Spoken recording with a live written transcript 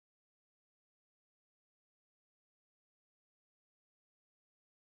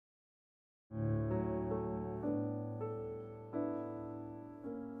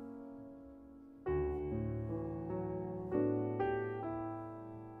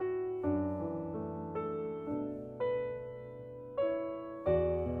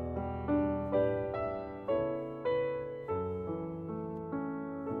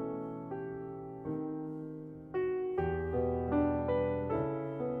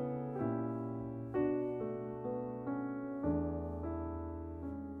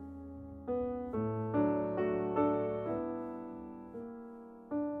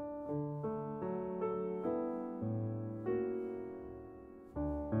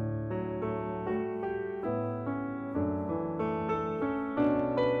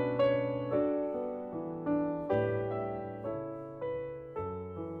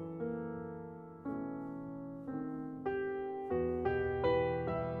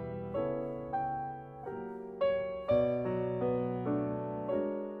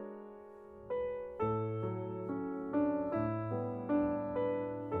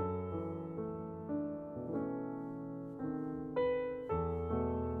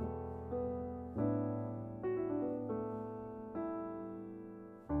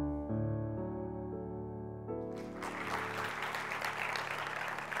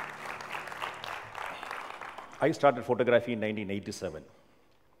I started photography in 1987.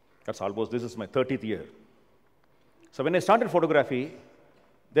 This is my 30th year. So when I started photography,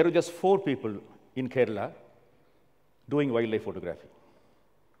 there were just 4 people in Kerala doing wildlife photography.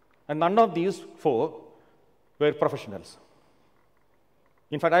 And none of these 4 were professionals.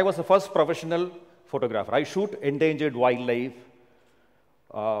 In fact, I was the first professional photographer. I shoot endangered wildlife,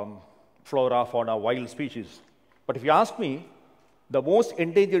 flora, fauna, wild species. But if you ask me, the most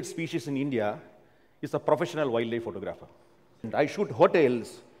endangered species in India is a professional wildlife photographer. And I shoot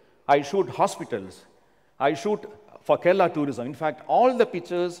hotels, I shoot hospitals, I shoot for Kerala tourism. In fact, all the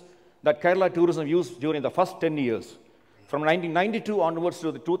pictures that Kerala tourism used during the first 10 years, from 1992 onwards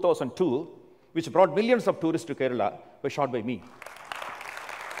to 2002, which brought millions of tourists to Kerala, were shot by me.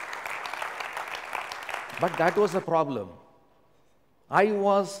 But that was the problem. I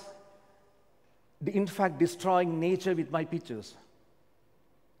was, in fact, destroying nature with my pictures.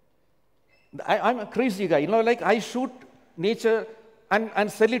 I'm a crazy guy. I shoot nature and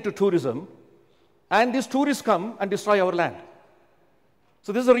sell it to tourism, and these tourists come and destroy our land.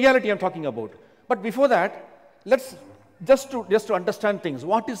 So this is the reality I'm talking about. But before that, let's just to understand things.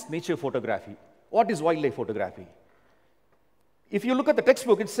 What is nature photography? What is wildlife photography? If you look at the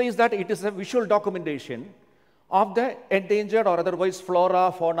textbook, it says that it is a visual documentation of the endangered or otherwise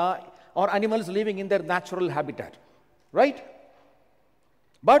flora, fauna, or animals living in their natural habitat, right?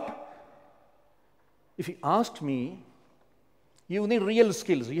 But if you asked me, you need real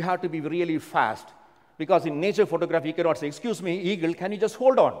skills. You have to be really fast. Because in nature photography, you cannot say, excuse me, eagle, can you just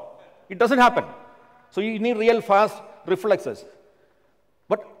hold on? It doesn't happen. So you need real fast reflexes.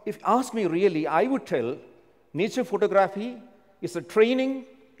 But if you ask me really, I would tell nature photography is a training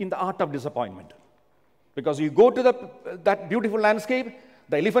in the art of disappointment. Because you go to that beautiful landscape,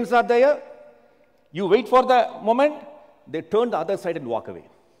 the elephants are there, you wait for the moment, they turn the other side and walk away.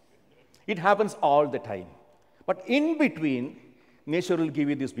 It happens all the time. But in between, nature will give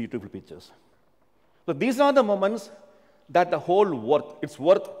you these beautiful pictures. So these are the moments that it's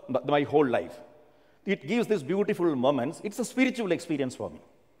worth my whole life. It gives these beautiful moments. It's a spiritual experience for me.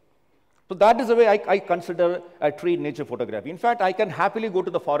 So that is the way I consider I treat nature photography. In fact, I can happily go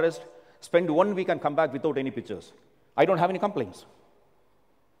to the forest, spend 1 week and come back without any pictures. I don't have any complaints.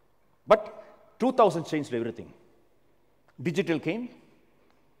 But 2000 changed everything. Digital came.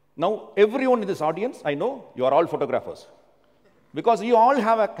 Now, everyone in this audience, I know, you are all photographers. Because you all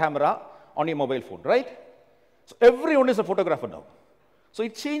have a camera on your mobile phone, right? So everyone is a photographer now. So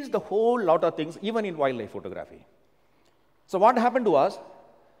it changed the whole lot of things, even in wildlife photography. So what happened to us?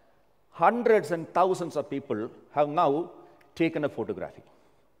 Hundreds and thousands of people have now taken up photography.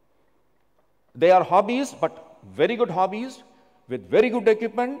 They are hobbyists, but very good hobbyists, with very good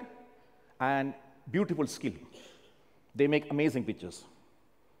equipment and beautiful skill. They make amazing pictures.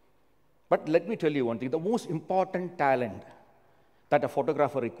 But let me tell you one thing, the most important talent that a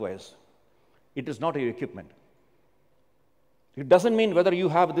photographer requires, it is not your equipment. It doesn't mean whether you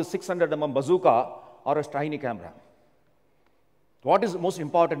have this 600mm bazooka or a tiny camera. What is most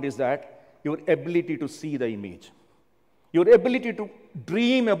important is that your ability to see the image, your ability to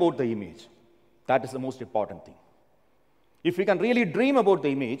dream about the image. That is the most important thing. If you can really dream about the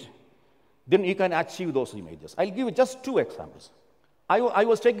image, then you can achieve those images. I'll give you just 2 examples. I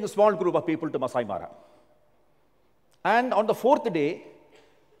was taking a small group of people to Masai Mara. And on the 4th day,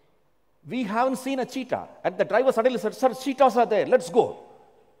 we haven't seen a cheetah. And the driver suddenly said, sir, cheetahs are there, let's go.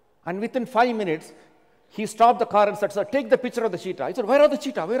 And within 5 minutes, he stopped the car and said, sir, take the picture of the cheetah. I said, where are the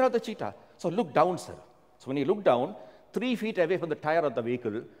cheetah? Where are the cheetah? So look down, sir. So when he looked down, 3 feet away from the tire of the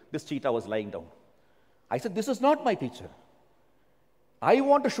vehicle, this cheetah was lying down. I said, this is not my picture. I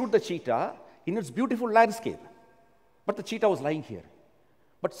want to shoot the cheetah in its beautiful landscape. But the cheetah was lying here.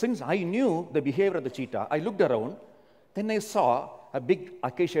 But since I knew the behavior of the cheetah, I looked around, then I saw a big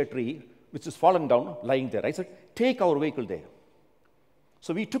acacia tree which is fallen down, lying there. I said, take our vehicle there.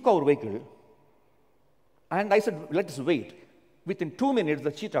 So we took our vehicle, and I said, let's wait. Within 2 minutes,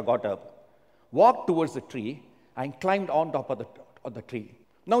 the cheetah got up, walked towards the tree, and climbed on top of the tree.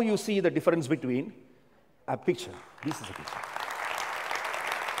 Now you see the difference between a picture. This is a picture.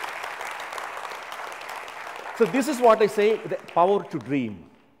 So this is what I say, the power to dream.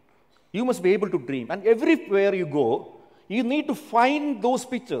 You must be able to dream. And everywhere you go, you need to find those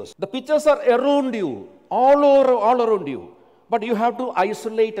pictures. The pictures are around you, all around you. But you have to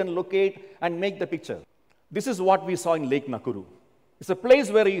isolate and locate and make the picture. This is what we saw in Lake Nakuru. It's a place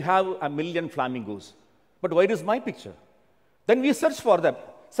where you have 1 million flamingos. But where is my picture? Then we search for them.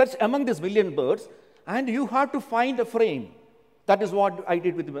 Search among these 1 million birds, and you have to find a frame. That is what I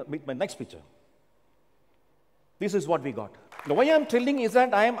did with my next picture. This is what we got. The way I'm telling is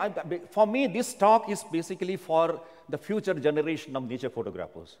that for me, this talk is basically for the future generation of nature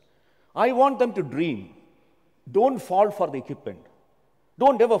photographers. I want them to dream. Don't fall for the equipment.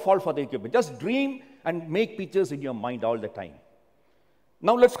 Don't ever fall for the equipment. Just dream and make pictures in your mind all the time.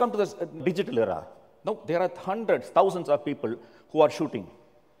 Now let's come to this digital era. Now there are hundreds, thousands of people who are shooting.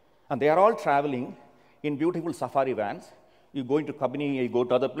 And they are all traveling in beautiful safari vans. You go into Kabini, you go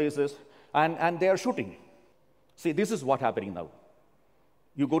to other places, and they are shooting. See, this is what's happening now.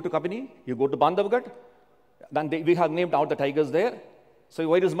 You go to Kabini, you go to Bandhavgarh, then we have named out the tigers there. So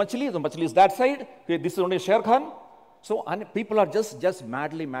where is Machli? The Machli is that side. Okay, this is only Sher Khan. So and people are just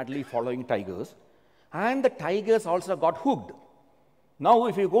madly following tigers. And the tigers also got hooked. Now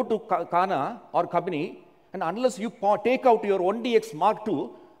if you go to Kana or Kabini, and unless you take out your 1DX Mark II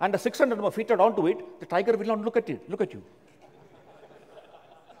and the 600 are fitted onto it, the tiger will not look at you.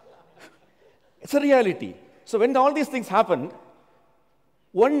 It's a reality. So when all these things happened,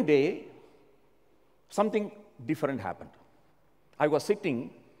 one day, something different happened. I was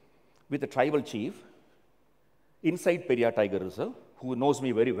sitting with a tribal chief inside Periyar Tiger Reserve, who knows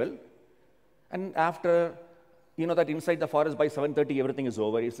me very well. And after, that inside the forest by 7:30, everything is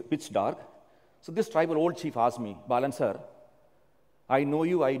over, it's pitch dark. So this tribal old chief asked me, Balan sir, I know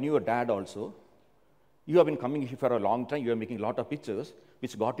you, I knew your dad also. You have been coming here for a long time, you are making a lot of pictures,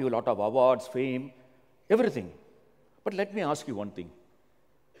 which got you a lot of awards, fame, everything. But let me ask you one thing.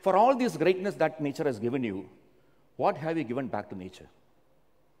 For all this greatness that nature has given you, what have you given back to nature?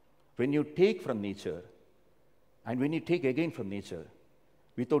 When you take from nature, and when you take again from nature,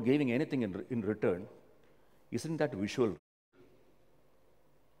 without giving anything in return, isn't that visual?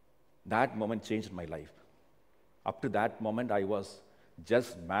 That moment changed my life. Up to that moment, I was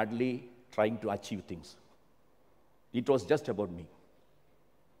just madly trying to achieve things. It was just about me.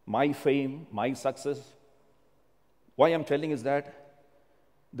 My fame, my success. Why I'm telling is that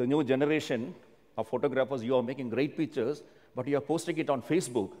the new generation of photographers, you are making great pictures, but you are posting it on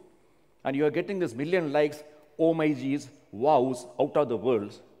Facebook, and you are getting this million likes, oh my geez, wows, out of the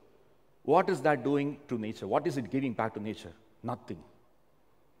world. What is that doing to nature? What is it giving back to nature? Nothing.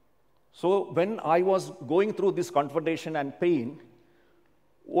 So when I was going through this confrontation and pain,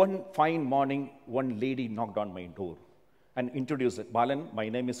 one fine morning, one lady knocked on my door and introduced it. Balan, my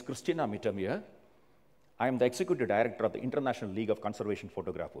name is Christina Mittermeier. I am the executive director of the International League of Conservation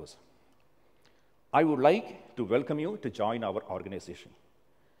Photographers. I would like to welcome you to join our organization.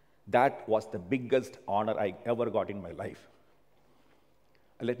 That was the biggest honor I ever got in my life.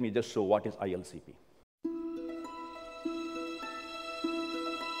 Let me just show what is ILCP.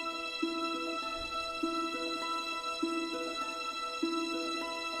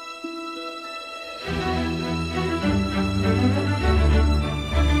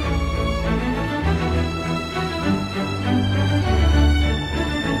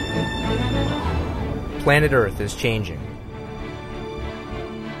 Planet Earth is changing.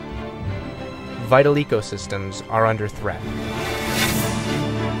 Vital ecosystems are under threat.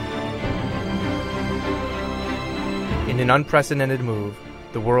 In an unprecedented move,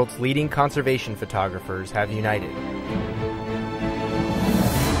 the world's leading conservation photographers have united.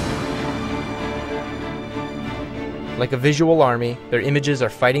 Like a visual army, their images are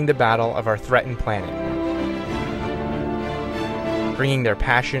fighting the battle of our threatened planet, bringing their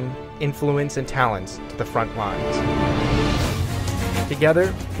passion, influence, and talents to the front lines.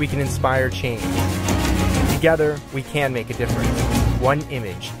 Together, we can inspire change. Together, we can make a difference, one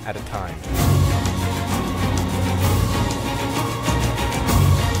image at a time.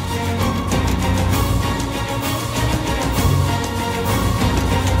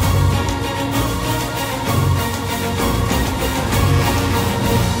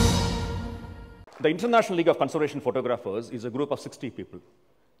 The International League of Conservation Photographers is a group of 60 people,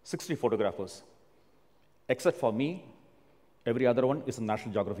 60 photographers. Except for me, every other one is a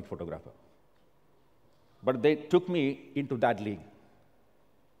National Geographic photographer. But they took me into that league.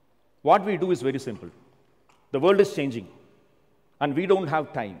 What we do is very simple. The world is changing, and we don't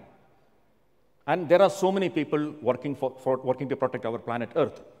have time. And there are so many people working to protect our planet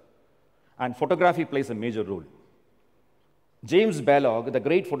Earth. And photography plays a major role. James Balog, the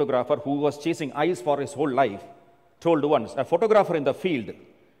great photographer who was chasing eyes for his whole life, told once, a photographer in the field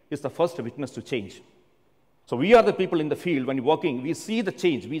is the first witness to change. So we are the people in the field when working, we see the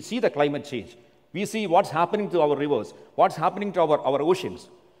change, we see the climate change, we see what's happening to our rivers, what's happening to our oceans.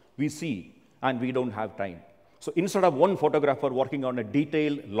 We see, and we don't have time. So instead of one photographer working on a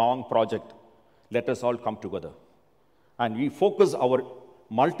detailed, long project, let us all come together. And we focus our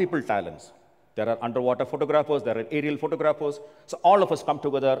multiple talents. There are underwater photographers, there are aerial photographers. So all of us come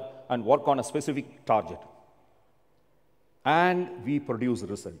together and work on a specific target. and we produce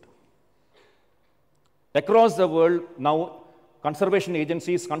result. Across the world now, conservation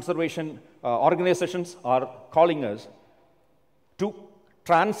agencies, conservation organizations are calling us to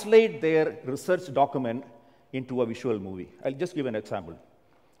translate their research document into a visual movie. I'll just give an example.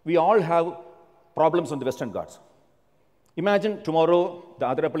 We all have problems on the Western Ghats. Imagine tomorrow the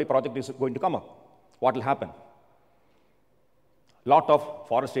Adirapalli project is going to come up. What will happen? Lot of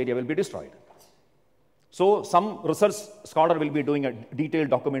forest area will be destroyed. So some research scholar will be doing a detailed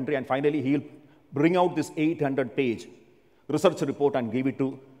documentary, and finally he'll bring out this 800-page research report and give it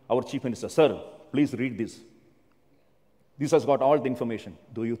to our Chief Minister. Sir, please read this. This has got all the information.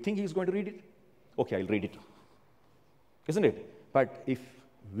 Do you think he's going to read it? Okay, I'll read it. Isn't it? But if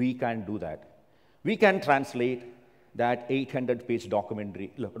we can do that, we can translate that 800-page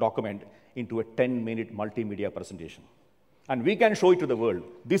document into a 10-minute multimedia presentation. And we can show it to the world.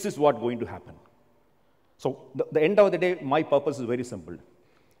 This is what's going to happen. So the end of the day, my purpose is very simple.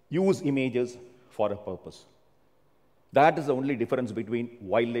 Use images for a purpose. That is the only difference between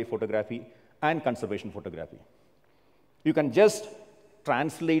wildlife photography and conservation photography. You can just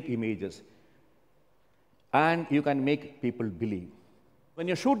translate images, and you can make people believe. When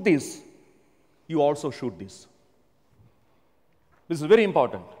you shoot this, you also shoot this. This is very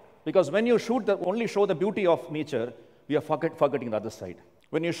important, because when you shoot only show the beauty of nature, we are forgetting the other side.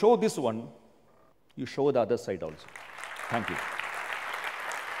 When you show this one, you show the other side also. Thank you.